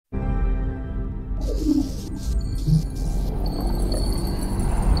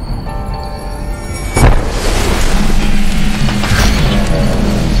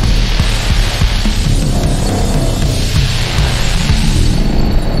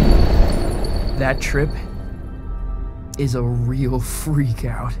That trip is a real freak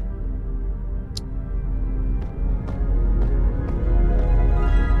out.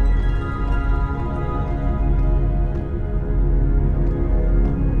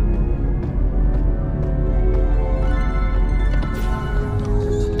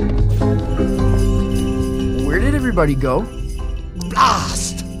 Where did everybody go?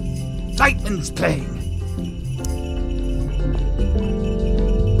 Blast! Lightning's playing.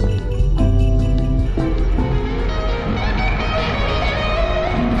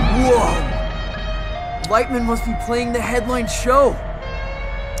 Lightman must be playing the headline show.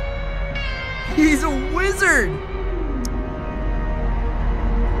 He's a wizard!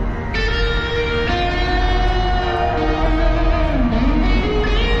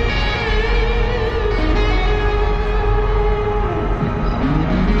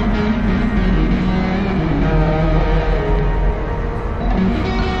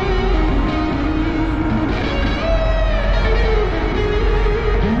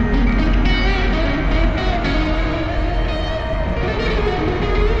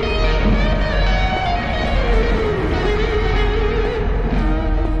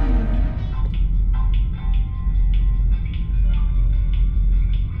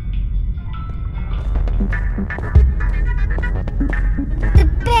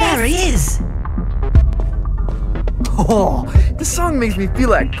 There he is! Oh, this song makes me feel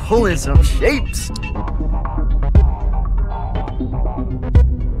like pulling some shapes.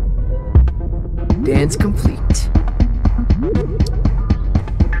 Dance complete.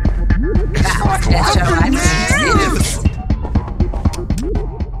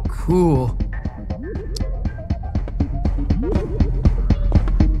 Cool.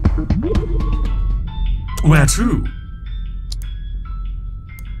 Where to?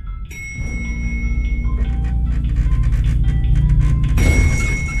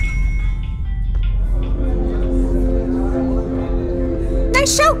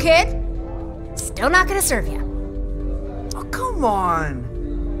 Nice show, kid! Still not gonna serve you. Oh, come on.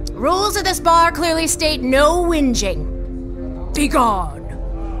 Rules of this bar clearly state no whinging. Be gone.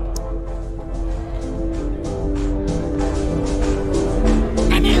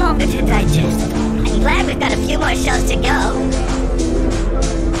 I'm home to digest. I'm glad we've got a few more shows to go.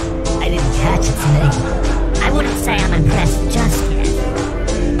 I didn't catch its name. I wouldn't say I'm impressed just yet.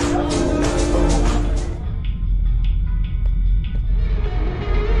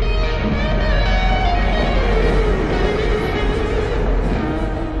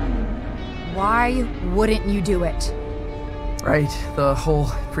 Why wouldn't you do it? Right, the whole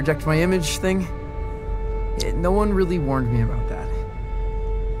project my image thing. No one really warned me about that.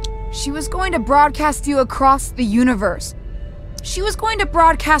 She was going to broadcast you across the universe. She was going to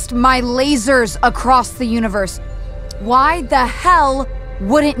broadcast my lasers across the universe. Why the hell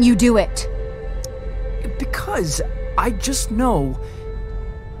wouldn't you do it? Because I just know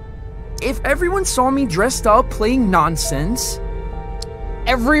if everyone saw me dressed up playing nonsense.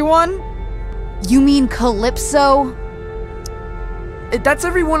 Everyone? You mean Calypso? That's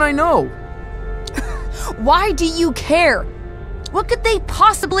everyone I know. Why do you care? What could they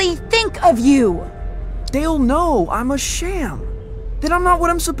possibly think of you? They'll know I'm a sham. That I'm not what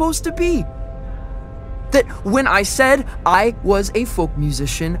I'm supposed to be. That when I said I was a folk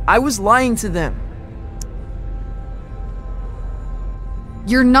musician, I was lying to them.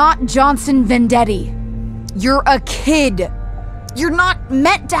 You're not Johnson Vendetti. You're a kid. You're not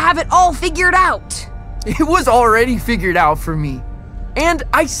meant to have it all figured out. It was already figured out for me. And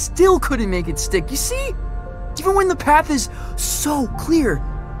I still couldn't make it stick, you see? Even when the path is so clear,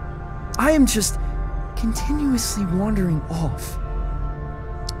 I am just continuously wandering off.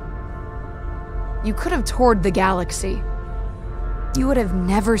 You could have toured the galaxy. You would have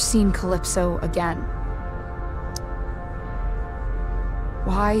never seen Calypso again.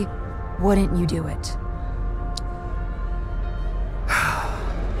 Why wouldn't you do it?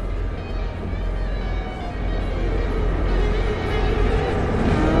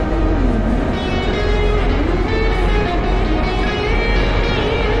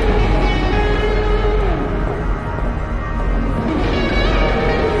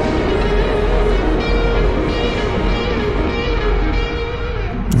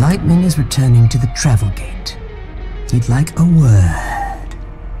 Lightning is returning to the travel gate. He'd like a word.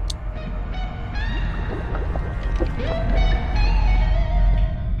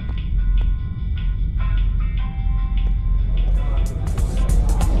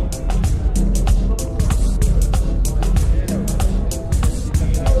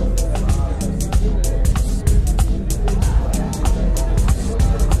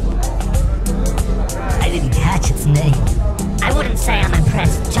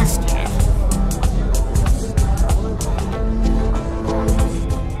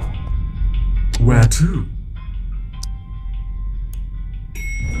 to?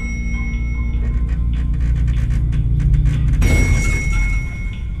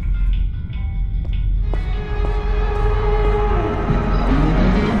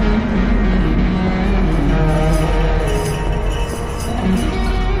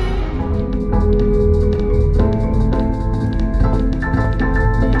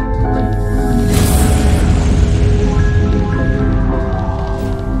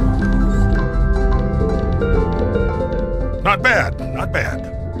 Not bad, not bad.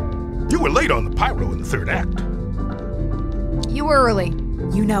 You were late on the pyro in the third act. You were early.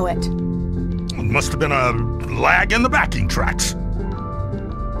 You know it. It must have been a lag in the backing tracks.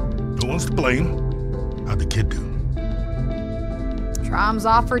 No one's to blame. How'd the kid do? Trom's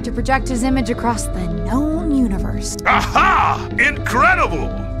offered to project his image across the known universe. Aha! Incredible!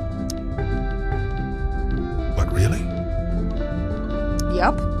 But really?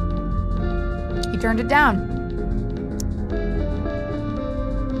 Yup. He turned it down.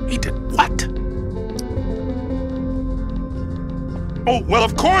 He did what? Oh, well,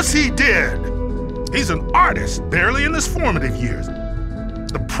 of course he did. He's an artist, barely in his formative years.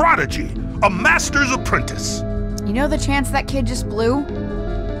 The prodigy, a master's apprentice. You know the chance that kid just blew?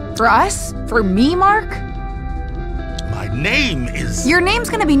 For us? For me, Mark? My name is... Your name's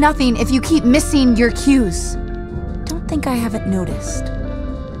gonna be nothing if you keep missing your cues. Don't think I haven't noticed.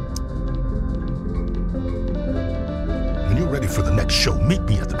 When you're ready for the next show, meet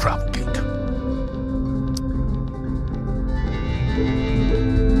me at the travel gate.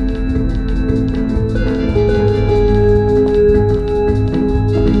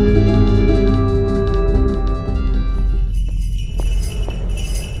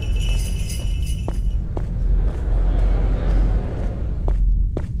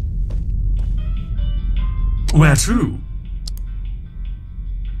 Where to?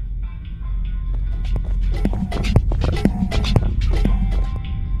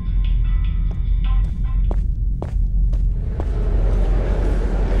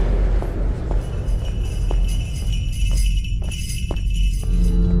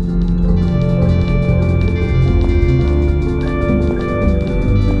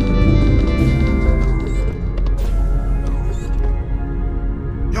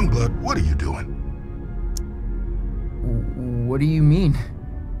 Youngblood, what are you doing? What do you mean?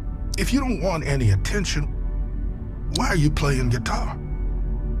 If you don't want any attention, why are you playing guitar?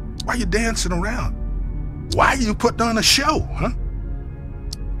 Why are you dancing around? Why are you putting on a show, huh?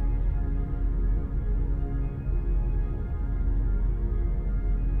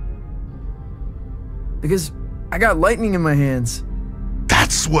 Because I got lightning in my hands.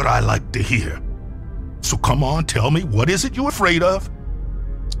 That's what I like to hear. So come on, tell me, what is it you're afraid of?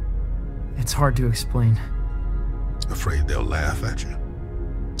 It's hard to explain. Afraid they'll laugh at you?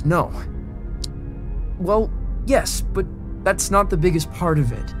 No. Well, yes, but that's not the biggest part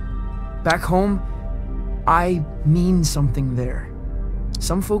of it. Back home, I mean something there.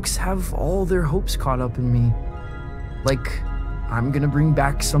 Some folks have all their hopes caught up in me. Like, I'm gonna bring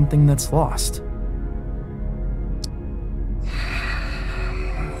back something that's lost.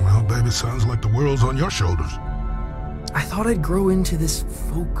 Well, baby, sounds like the world's on your shoulders. I thought I'd grow into this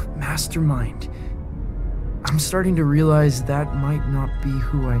folk mastermind. I'm starting to realize that might not be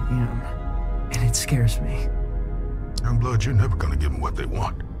who I am, and it scares me. Youngblood, you're never gonna give them what they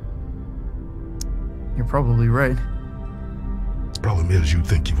want. You're probably right. Problem is, you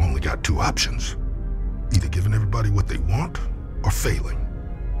think you've only got two options. Either giving everybody what they want, or failing.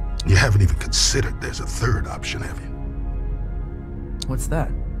 You haven't even considered there's a third option, have you? What's that?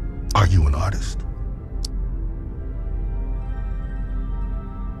 Are you an artist?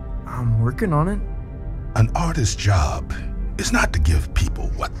 I'm working on it. An artist's job is not to give people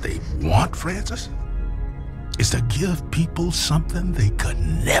what they want, Francis. It's to give people something they could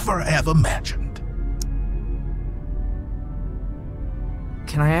never have imagined.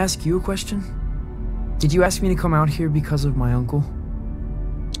 Can I ask you a question? Did you ask me to come out here because of my uncle?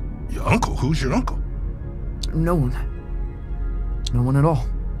 Your uncle? Who's your uncle? No one. No one at all.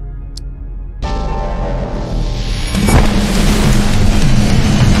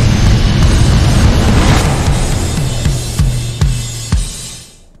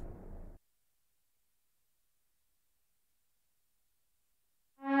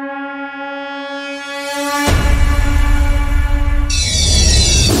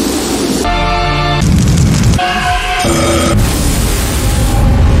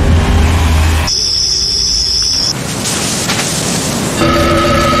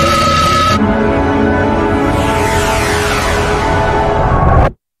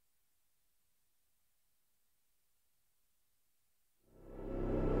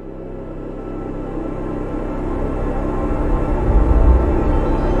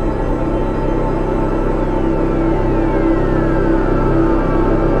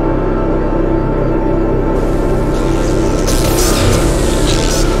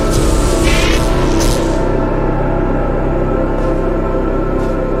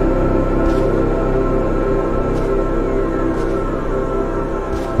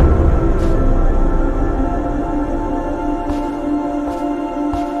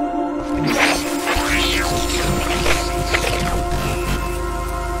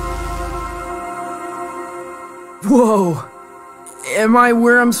 Am I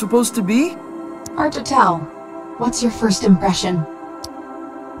where I'm supposed to be? Hard to tell. What's your first impression?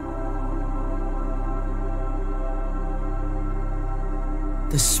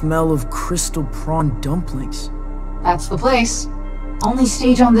 The smell of crystal prawn dumplings. That's the place. Only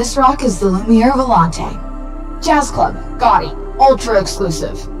stage on this rock is the Lumiere Volante. Jazz club, gaudy, ultra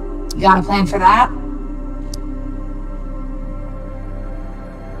exclusive. You got a plan for that?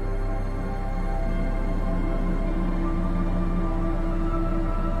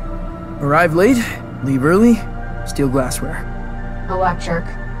 Arrive late, leave early, steal glassware. Electric.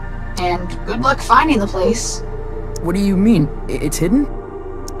 And good luck finding the place. What do you mean? It's hidden?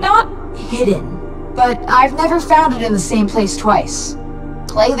 Not hidden, but I've never found it in the same place twice.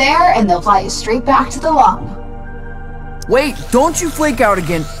 Play there and they'll fly you straight back to the lung. Wait, don't you flake out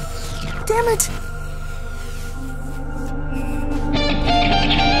again. Damn it.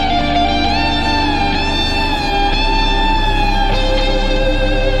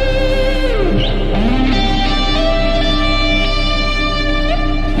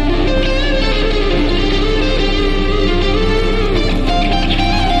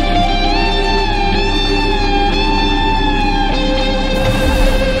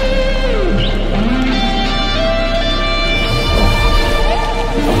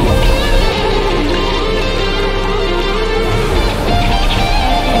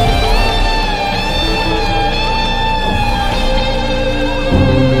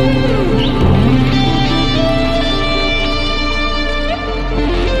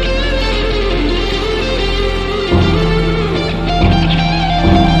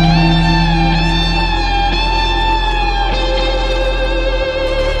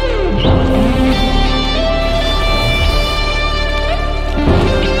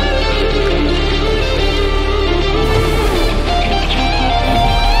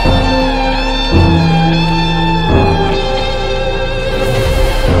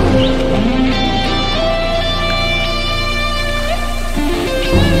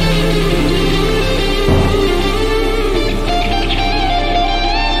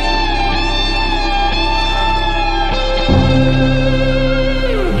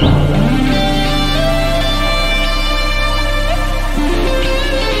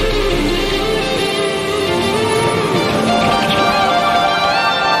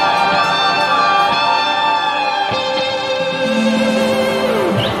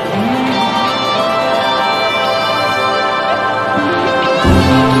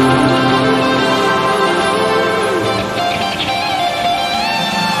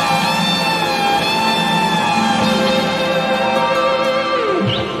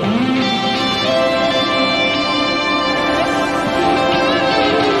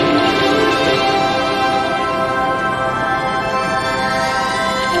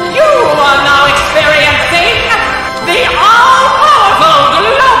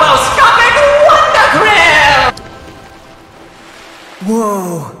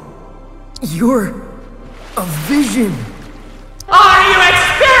 Whoa. You're a vision. Are you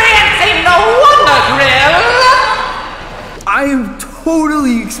experiencing the Wonder Grill? I am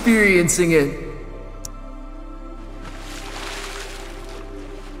totally experiencing it.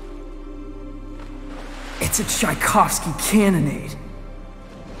 It's a Tchaikovsky cannonade.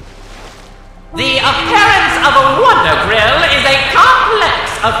 The appearance of a Wonder Grill is a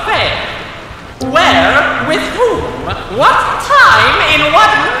complex affair. Where, with whom, what time, in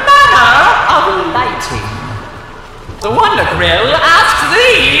what manner of lighting? The Wonder Grill asks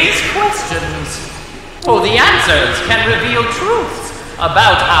these questions, for the answers can reveal truths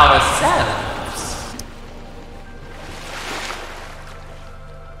about ourselves.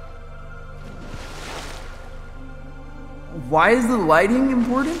 Why is the lighting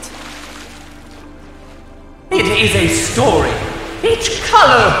important? It is a story. Each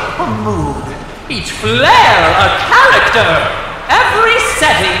color a mood. Each flare a character. Every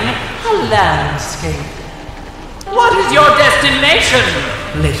setting a landscape. What is your destination,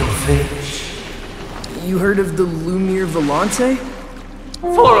 little fish? You heard of the Lumiere Volante?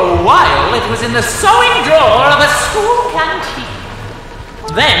 For a while, it was in the sewing drawer of a school canteen.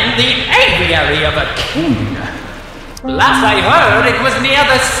 Then the aviary of a king. Last I heard, it was near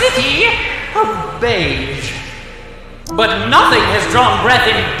the city of Beige. But nothing has drawn breath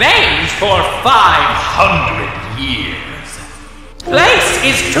in Beige for 500 years. Place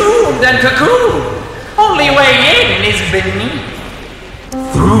is tombed and cocooned. Only way in is beneath.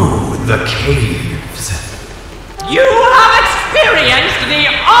 Through the caves. You have experienced the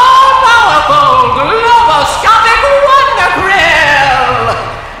all-powerful globoscopic Wonder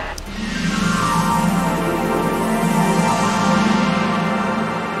Grill!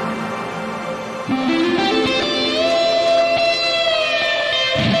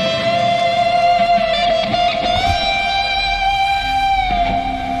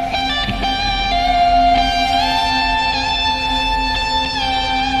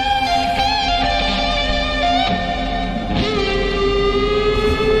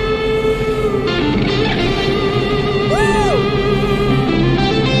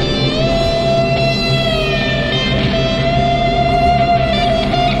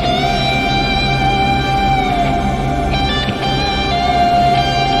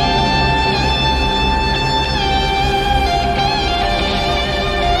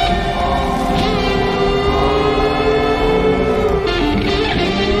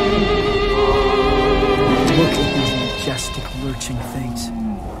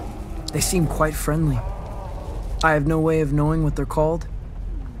 They seem quite friendly. I have no way of knowing what they're called,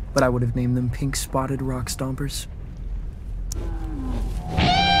 but I would have named them pink-spotted rock stompers.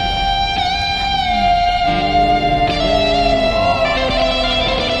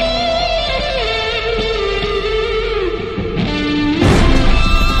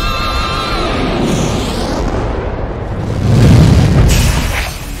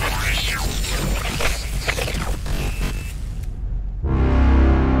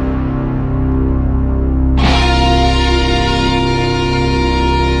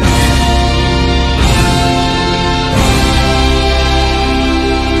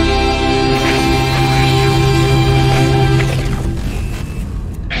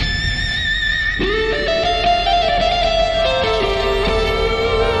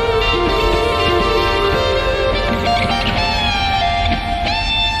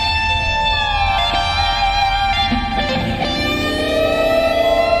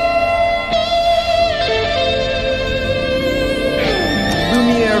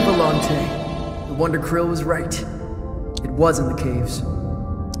 The Wonder Krill was right. It was in the caves.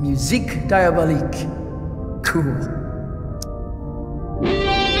 Musique diabolique. Cool.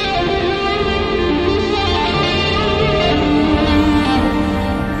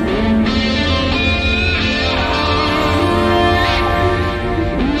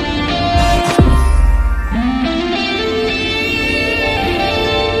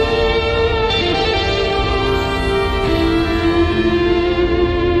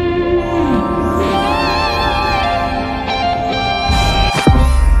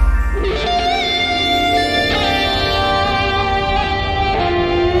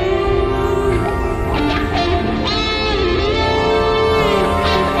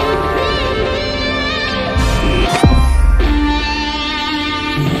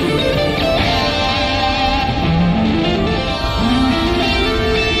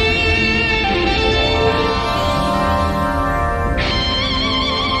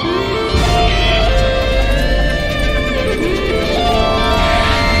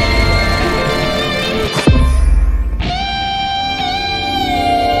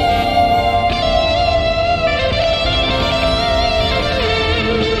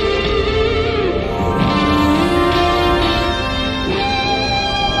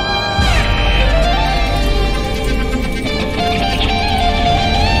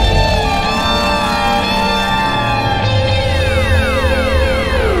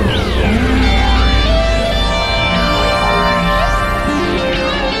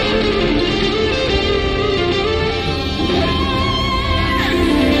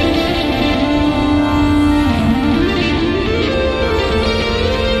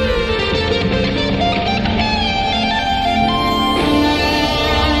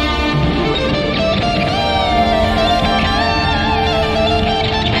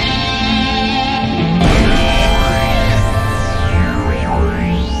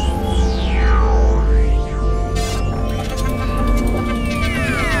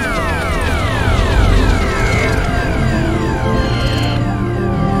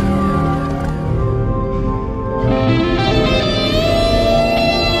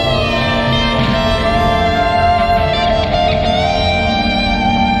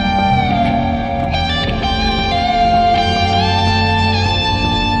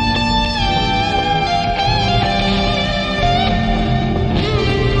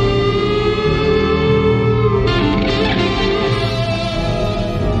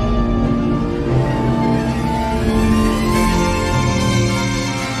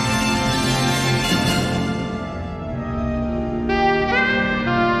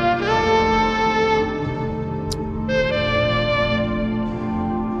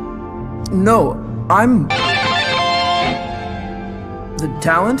 No, I'm... the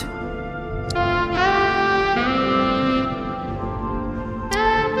talent?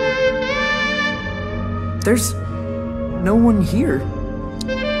 There's no one here.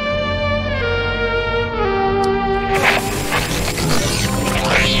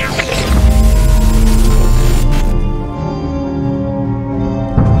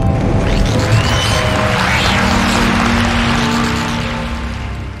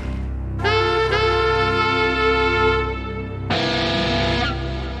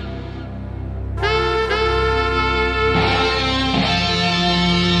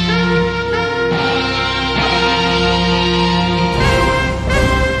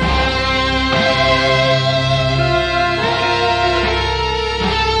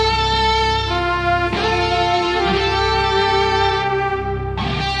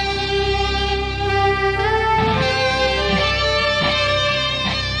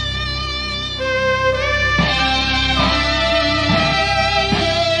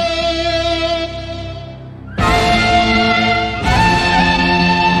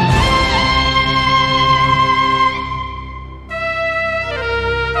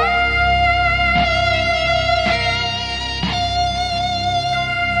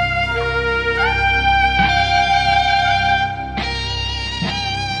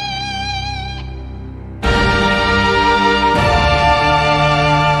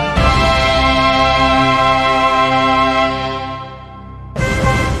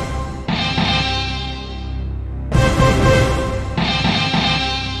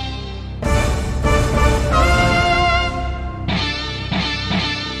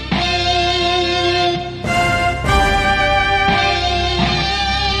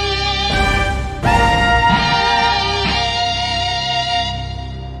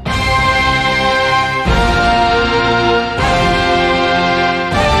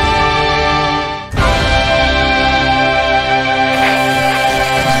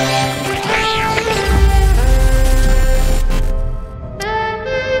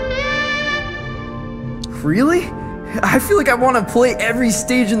 feel like I want to play every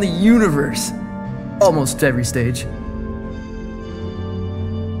stage in the universe. Almost every stage.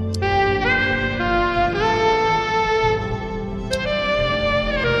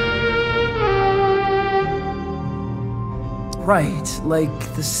 Right,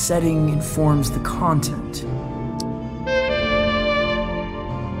 like the setting informs the content.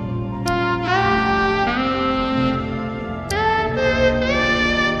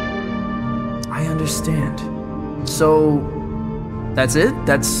 I understand. So, that's it?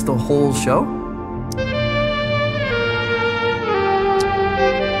 That's the whole show?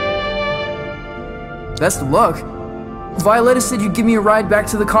 Best of luck. Violetta said you'd give me a ride back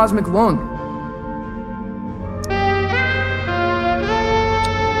to the Cosmic Lung.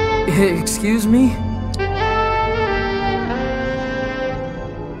 Excuse me?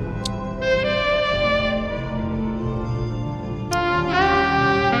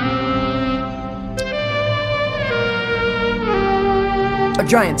 A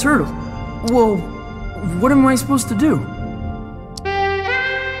giant turtle? Well, what am I supposed to do?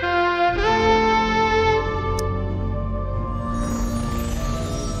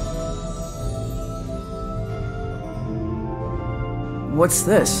 What's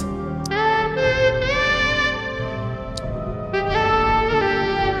this?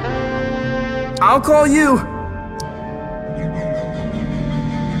 I'll call you.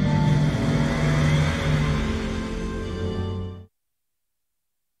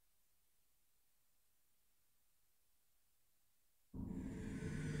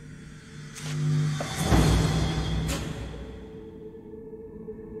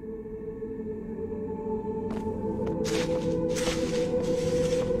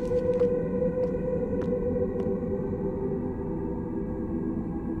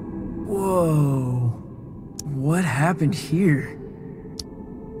 Whoa. What happened here?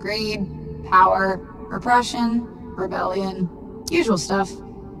 Greed, power, repression, rebellion, usual stuff.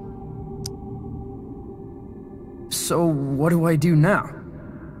 So what do I do now?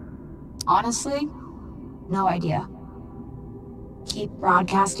 Honestly, no idea. Keep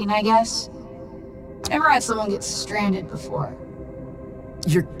broadcasting, I guess. Never had someone get stranded before.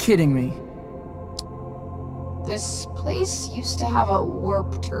 You're kidding me. This place used to have a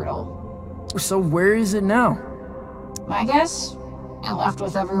Warturtle. So where is it now? My guess? It left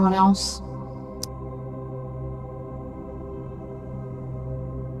with everyone else.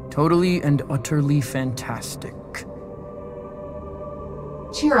 Totally and utterly fantastic.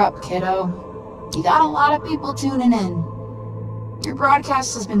 Cheer up, kiddo. You got a lot of people tuning in. Your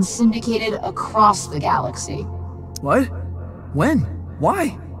broadcast has been syndicated across the galaxy. What? When?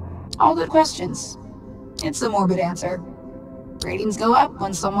 Why? All good questions. It's a morbid answer. Ratings go up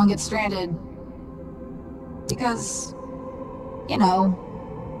when someone gets stranded. Because, you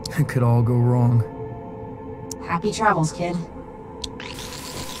know. It could all go wrong. Happy travels, kid.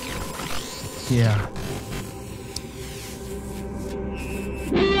 Yeah.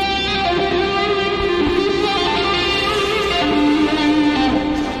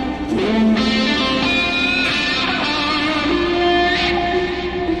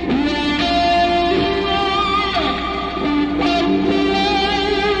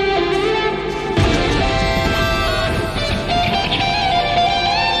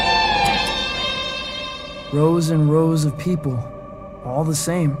 Rows and rows of people, all the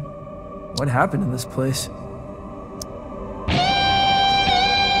same. What happened in this place?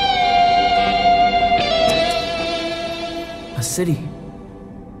 A city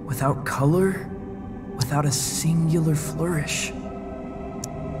without color, without a singular flourish.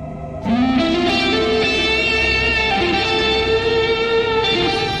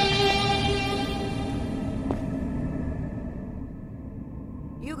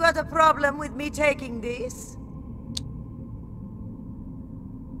 You got a problem with me taking this?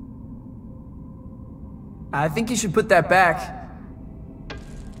 I think you should put that back.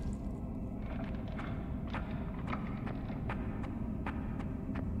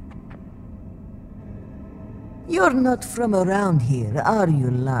 You're not from around here, are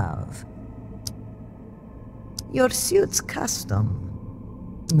you, love? Your suit's custom.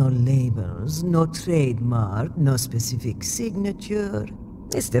 No labels, no trademark, no specific signature.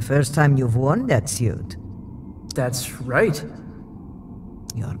 It's the first time you've worn that suit. That's right.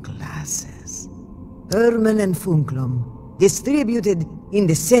 Your glasses. Herman and Funklum, distributed in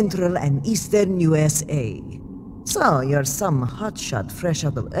the central and eastern USA. So, you're some hotshot fresh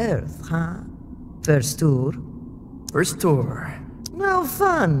out of Earth, huh? First tour? First tour. No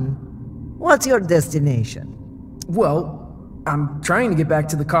fun. What's your destination? Well, I'm trying to get back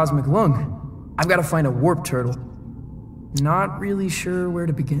to the Cosmic Lung. I've got to find a warp turtle. Not really sure where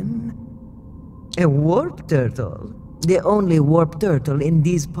to begin. A warp turtle? The only Warturtle in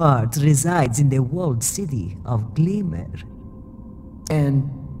these parts resides in the walled city of Glimmer. And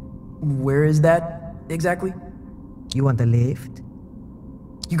where is that exactly? You want a lift?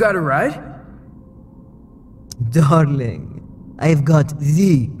 You got a ride? Darling, I've got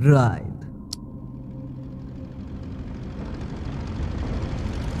the ride.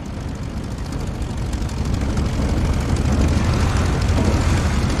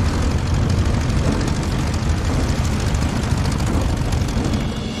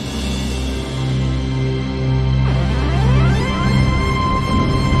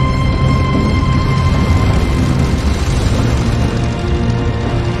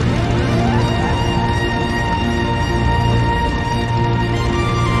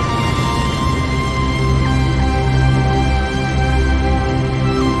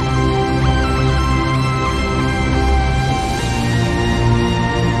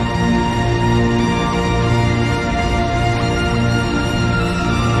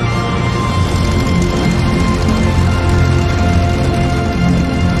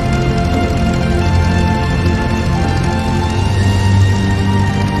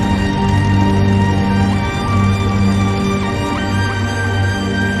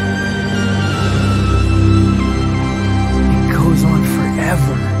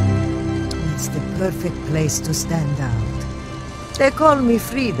 Perfect place to stand out. They call me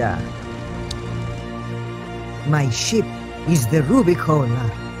Frida. My ship is the Rubicola.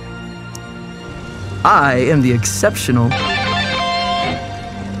 I am the exceptional.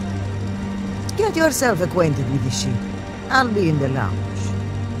 Get yourself acquainted with the ship. I'll be in the lounge.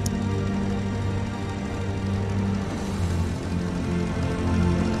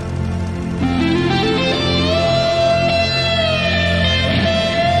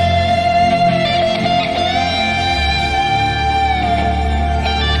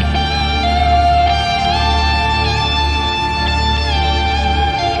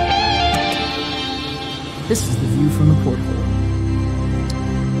 This is the view from the porthole.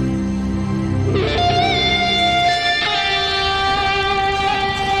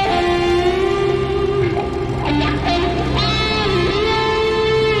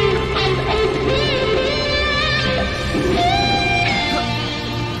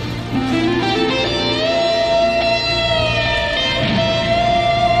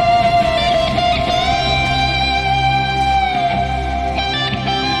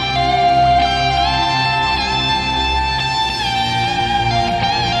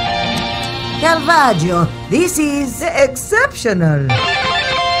 Caravaggio, this is exceptional.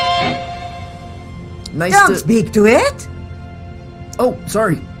 Nice Don't to... speak to it. Oh,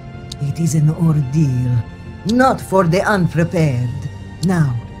 sorry. It is an ordeal, not for the unprepared.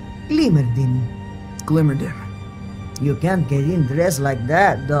 Now, Glimmerdimm. Glimmerdimm. You can't get in dressed like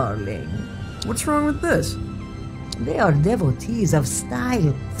that, darling. What's wrong with this? They are devotees of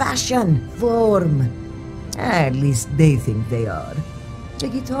style, fashion, form. At least they think they are. The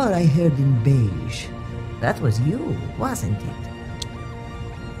guitar I heard in beige. That was you, wasn't it?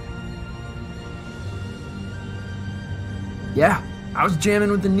 Yeah, I was jamming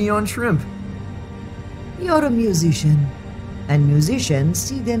with the neon shrimp. You're a musician, and musicians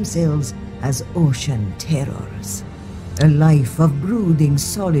see themselves as ocean terrors. A life of brooding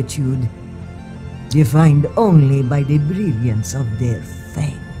solitude, defined only by the brilliance of their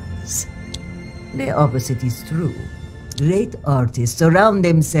fangs. The opposite is true. Great artists surround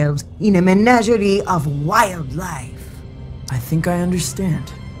themselves in a menagerie of wildlife. I think I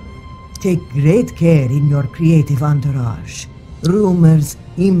understand. Take great care in your creative entourage. Rumors,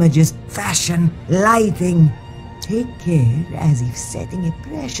 images, fashion, lighting. Take care as if setting a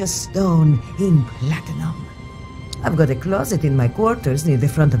precious stone in platinum. I've got a closet in my quarters near the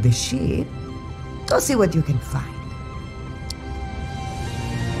front of the ship. Go see what you can find.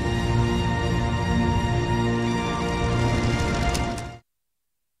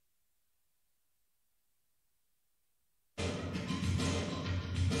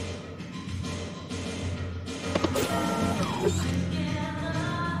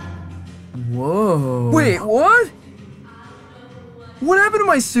 Whoa. Wait, what? What happened to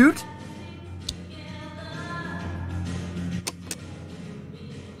my suit?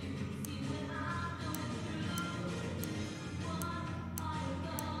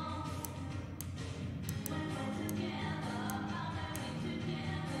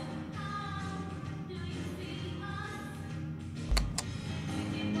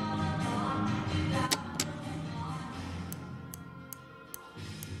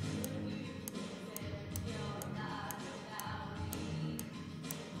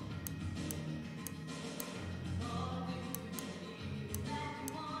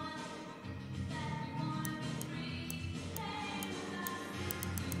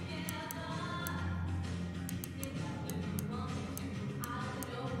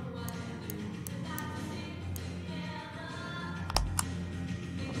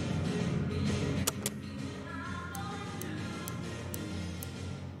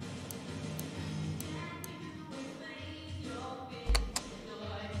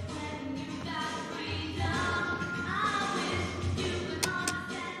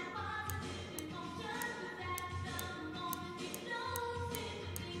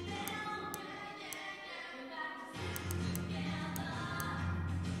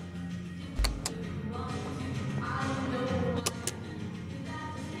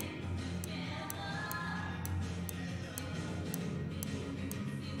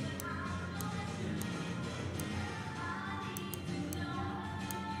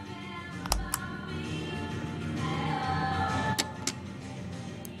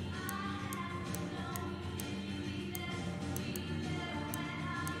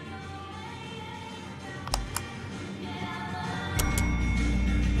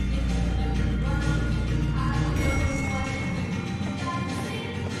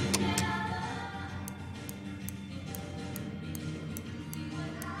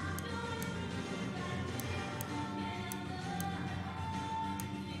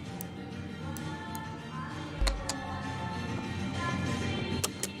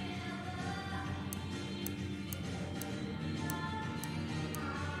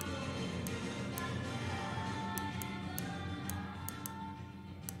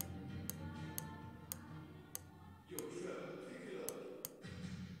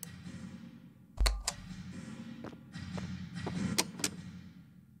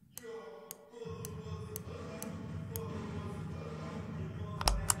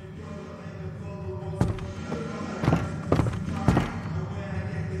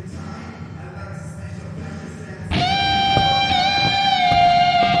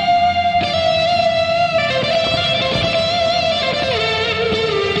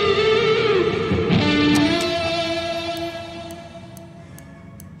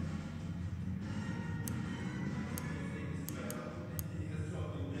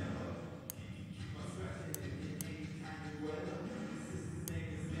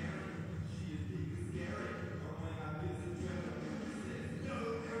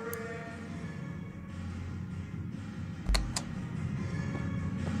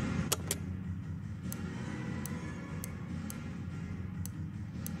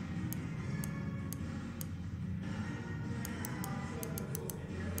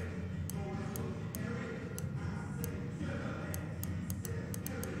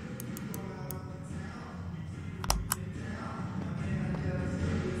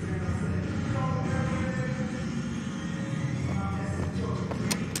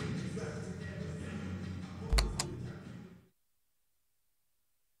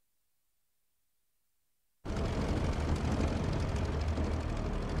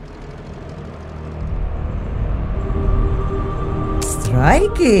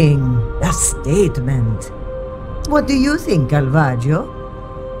 Striking. A statement. What do you think, Calvaggio?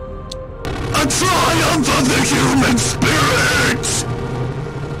 A triumph of the human spirit!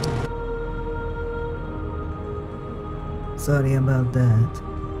 Sorry about that.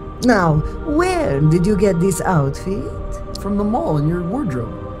 Now, where did you get this outfit? From the mall in your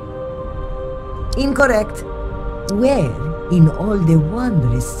wardrobe. Incorrect. Where in all the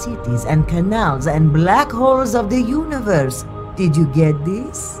wondrous cities and canals and black holes of the universe did you get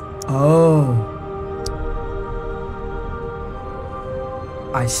this? Oh.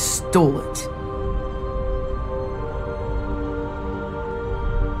 I stole it.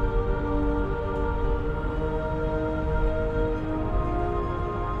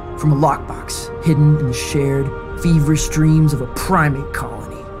 From a lockbox hidden in the shared, feverish dreams of a primate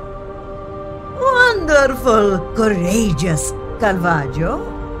colony. Wonderful, courageous, Calvaggio.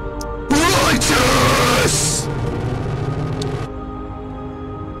 Righteous!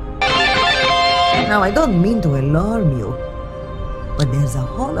 Now, I don't mean to alarm you, but there's a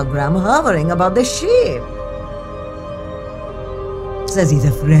hologram hovering above the ship. Says he's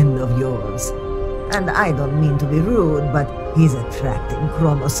a friend of yours. And I don't mean to be rude, but he's attracting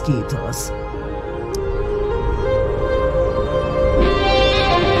chromosquitos.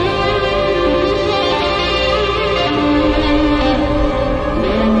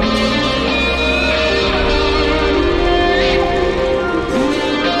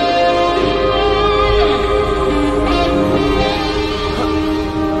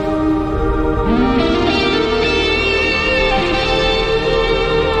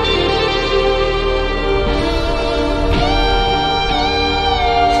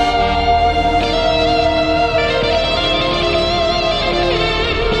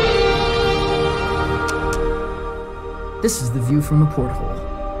 This is the view from the porthole.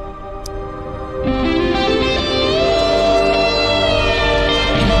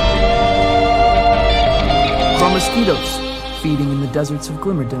 Mosquitoes feeding in the deserts of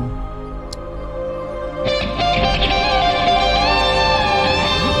Glimmerdimm.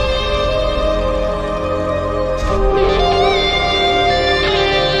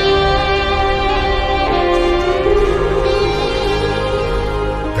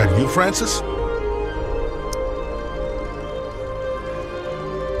 That you, Francis?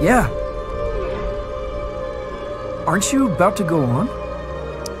 Yeah. Aren't you about to go on?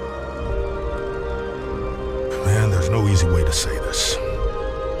 Man, there's no easy way to say this.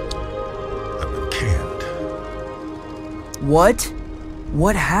 I've been canned. What?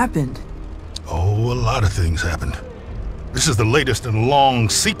 What happened? Oh, a lot of things happened. This is the latest in a long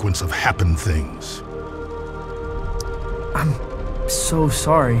sequence of happened things. I'm so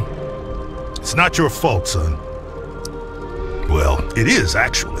sorry. It's not your fault, son. Well, it is,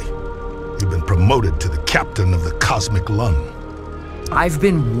 actually. You've been promoted to the captain of the Cosmic Lung. I've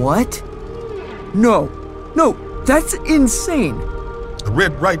been what? No, that's insane. The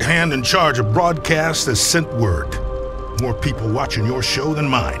red right hand in charge of broadcasts has sent word. More people watching your show than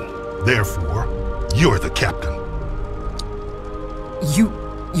mine. Therefore, you're the captain.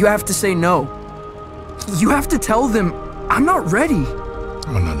 You have to say no. You have to tell them I'm not ready.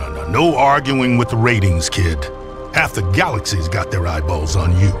 No. No arguing with the ratings, kid. Half the galaxy's got their eyeballs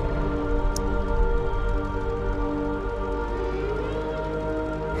on you.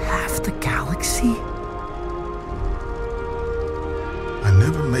 Half the galaxy? I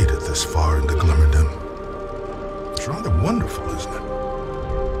never made it this far into Glimmerdimm. It's rather wonderful, isn't it?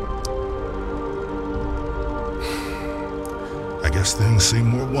 I guess things seem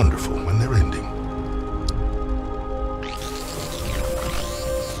more wonderful when they're ending.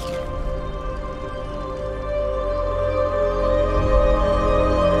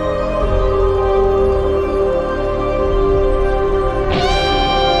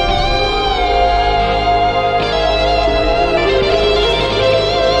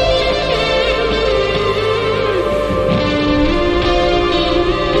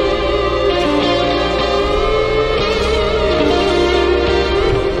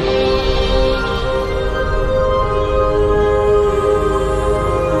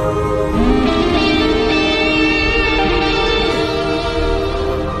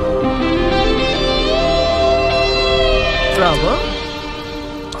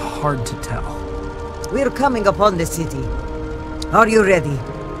 Hard to tell. We're coming upon the city. Are you ready?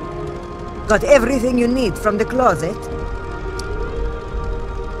 Got everything you need from the closet?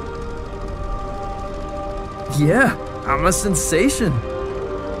 Yeah, I'm a sensation.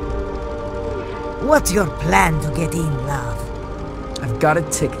 What's your plan to get in, love? I've got a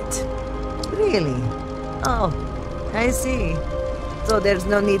ticket. Really? Oh, I see. So there's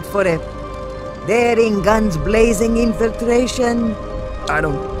no need for a daring, guns blazing infiltration? I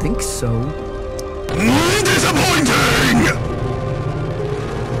don't think so. Disappointing!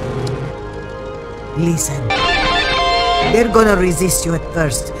 Listen. They're gonna resist you at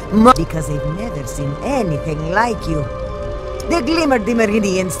first, because they've never seen anything like you. The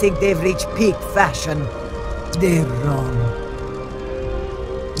Glimmerdimmerini think they've reached peak fashion. They're wrong.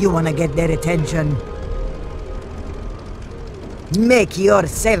 You wanna get their attention? Make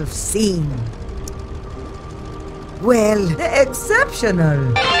yourself seen. Well,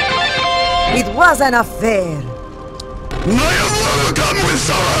 exceptional. It was an affair. I am overcome with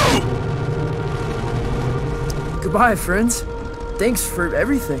sorrow! Goodbye, friends. Thanks for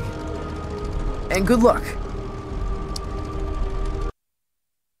everything. And good luck.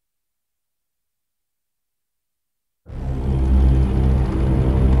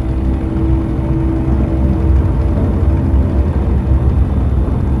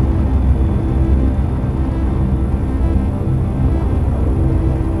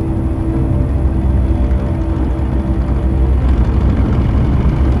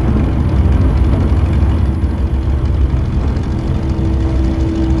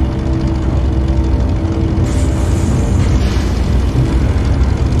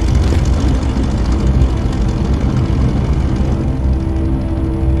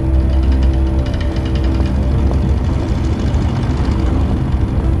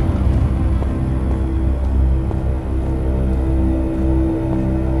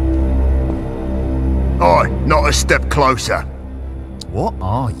 Not a step closer. What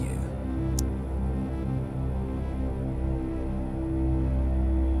are you?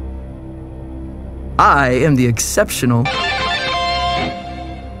 I am the exceptional.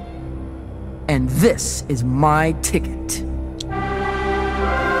 And this is my ticket.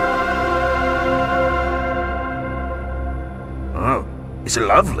 Oh, it's a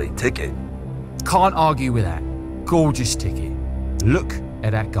lovely ticket. Can't argue with that. Gorgeous ticket. Look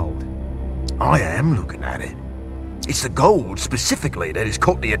at that gold. I am looking at it. It's the gold specifically that has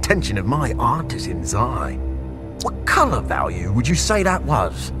caught the attention of my artisan's eye. What colour value would you say that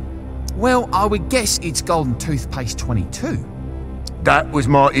was? Well, I would guess it's golden toothpaste 22. That was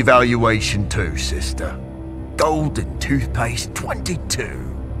my evaluation too, sister. Golden toothpaste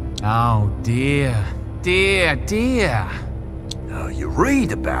 22. Oh dear, dear, dear. You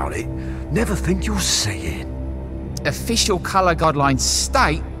read about it, never think you'll see it. Official colour guidelines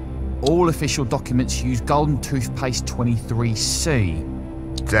state all official documents use golden toothpaste 23C.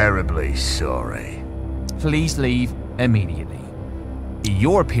 Terribly sorry. Please leave immediately.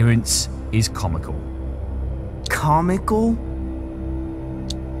 Your appearance is comical. Comical?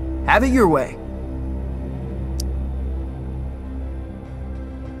 Have it your way.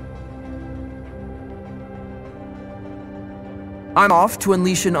 I'm off to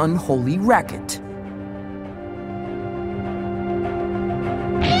unleash an unholy racket.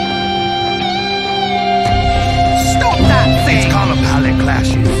 Stop that thing! It's color palette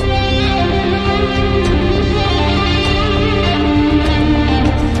clashes.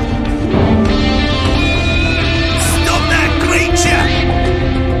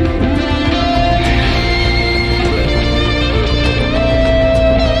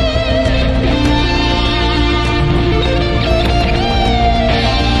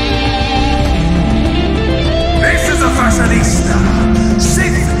 Fashionista,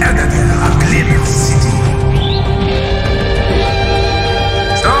 sixth editor of Glimmer City.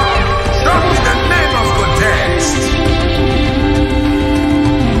 So,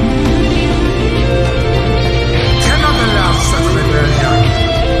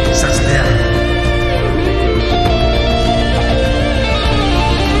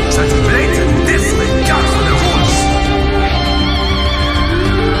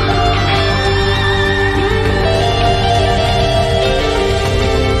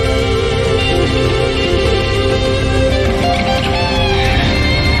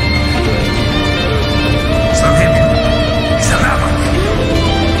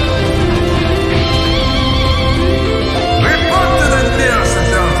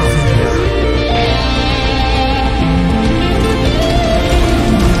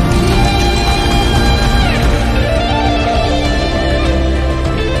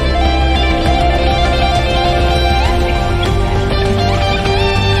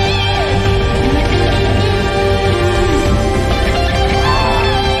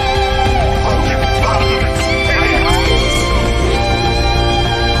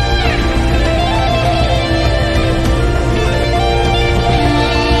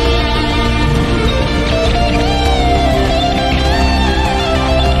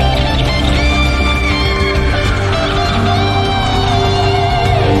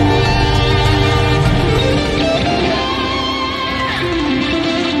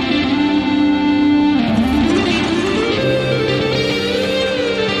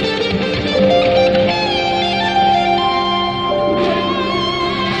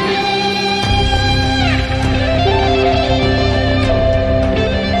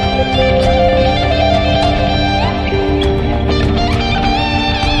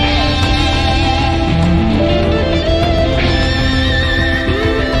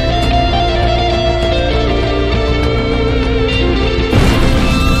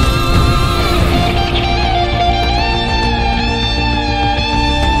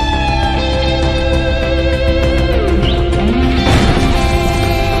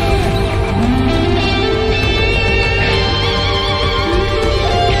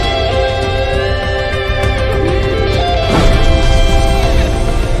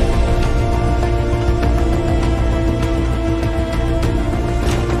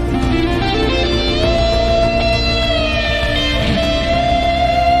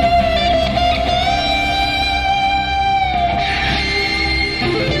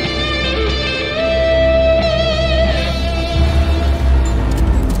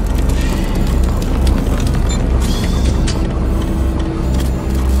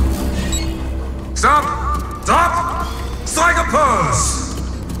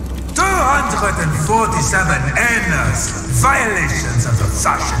 violations of the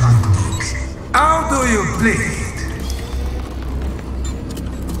fashion book. How do you plead?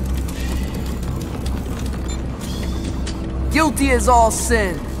 Guilty as all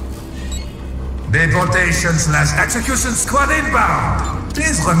sin. Deportation/execution squad inbound.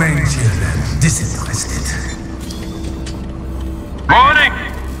 Please remain chill and disinterested. Warning!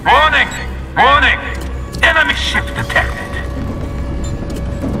 Warning! Warning! Enemy ship detected.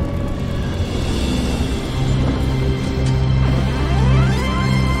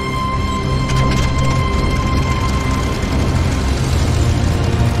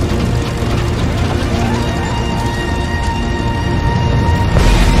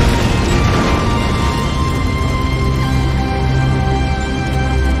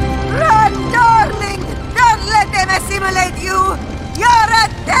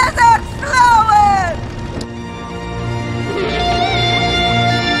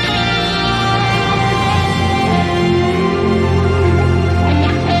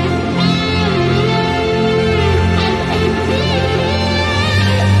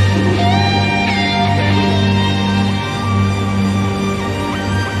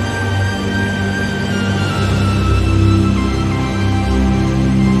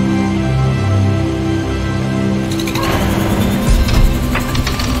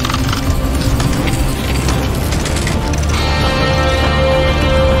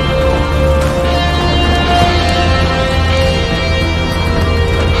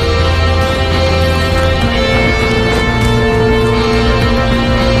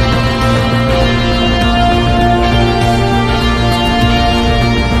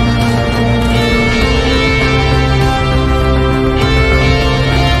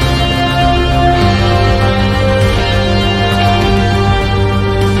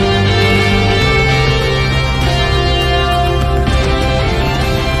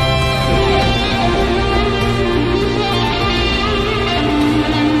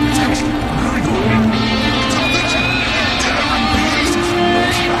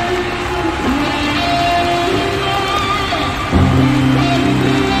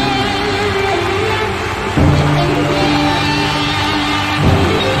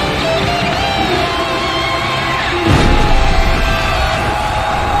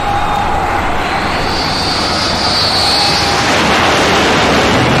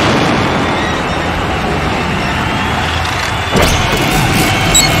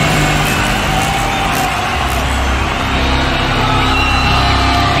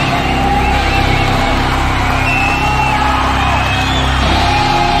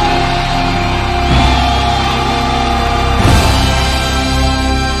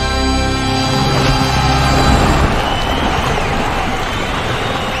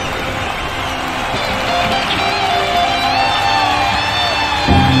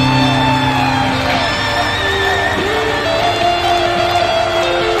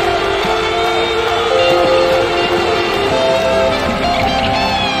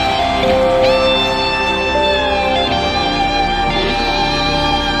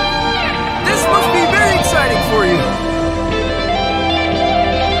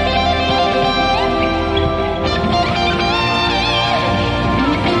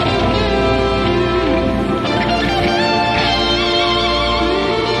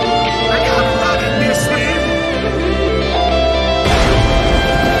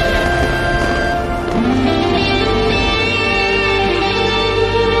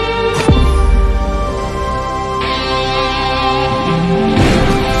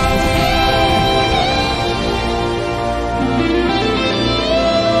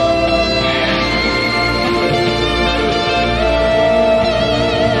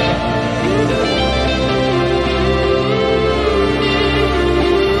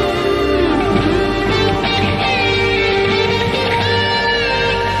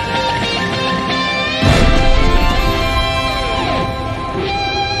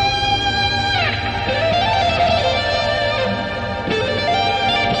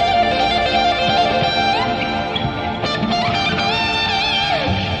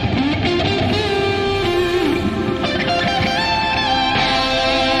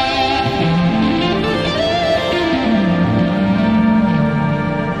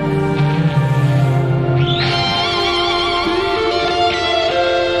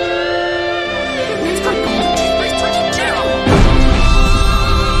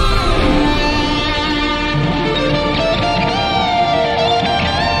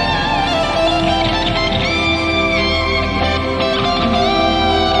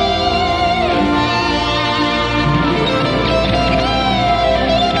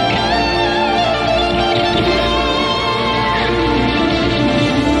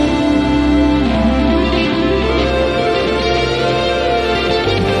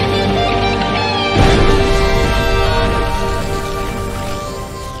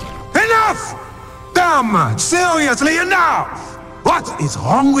 Come! Seriously, enough! What is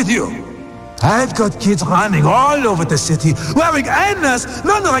wrong with you? I've got kids running all over the city, wearing endless,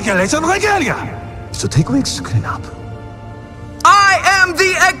 non-regulation regalia. So take weeks to clean up. I am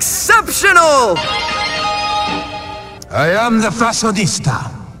the exceptional! I am the fashionista,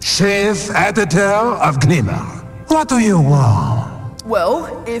 chief editor of Glimmer. What do you want?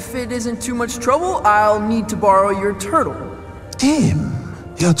 Well, if it isn't too much trouble, I'll need to borrow your turtle. Tim,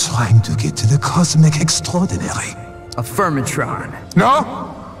 you're trying to get to the cosmic extraordinary. A Firmatron.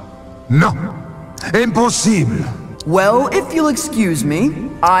 No? No. Impossible. Well, if you'll excuse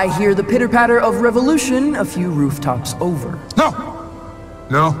me, I hear the pitter-patter of revolution a few rooftops over. No!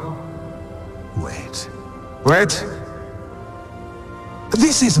 No. Wait. Wait.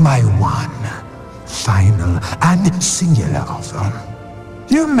 This is my one, final, and singular offer.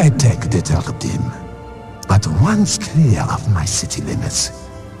 You may take the Glimmerdimm, but once clear of my city limits,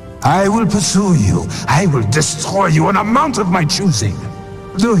 I will pursue you. I will destroy you on a mount of my choosing.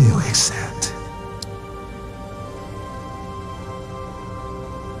 Do you accept?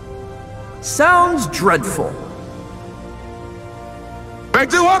 Sounds dreadful. Back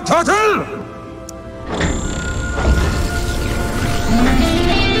to Warturtle!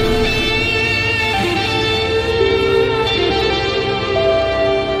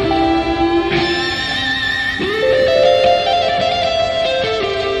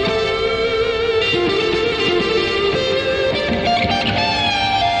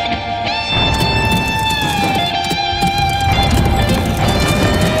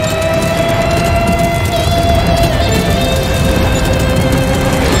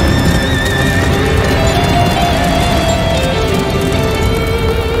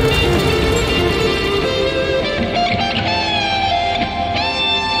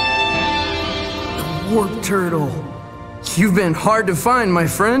 Warturtle. You've been hard to find, my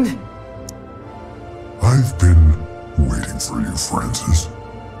friend. I've been waiting for you, Francis.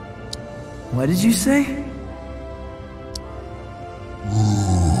 What did you say?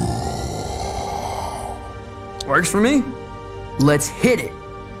 Works for me. Let's hit it.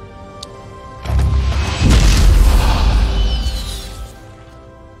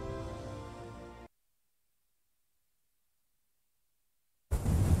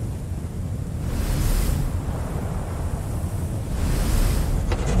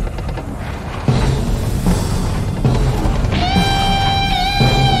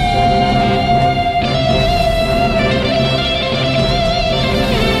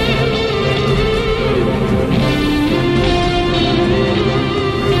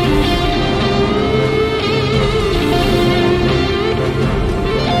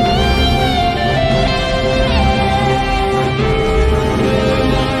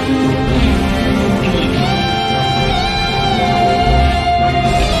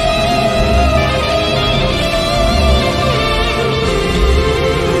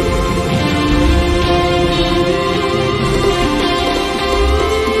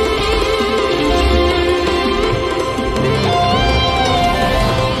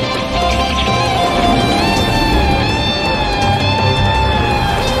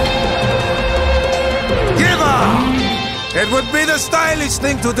 It would be the stylish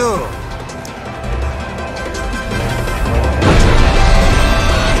thing to do.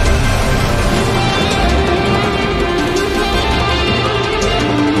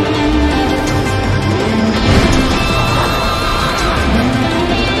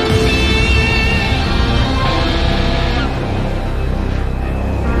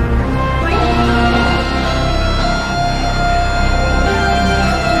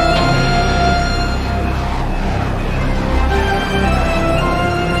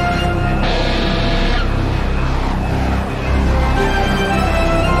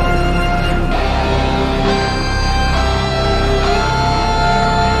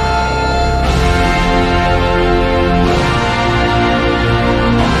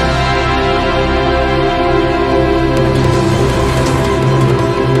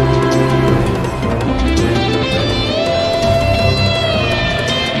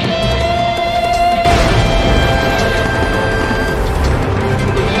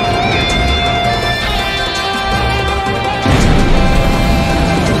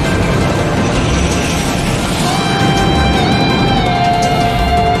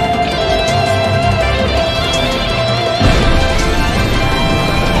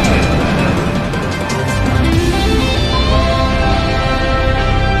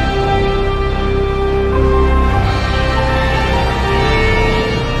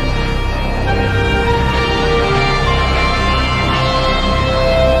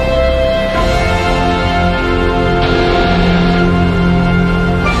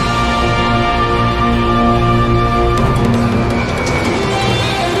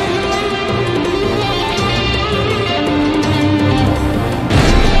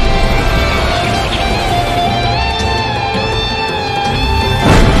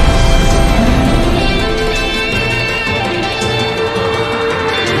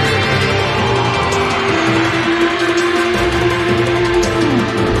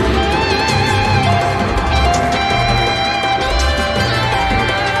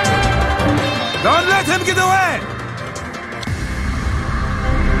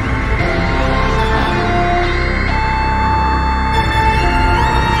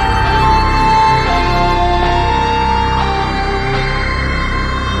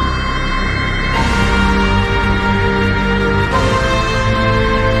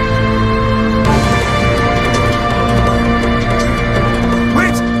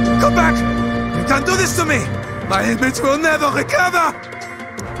 close to me! My image will never recover!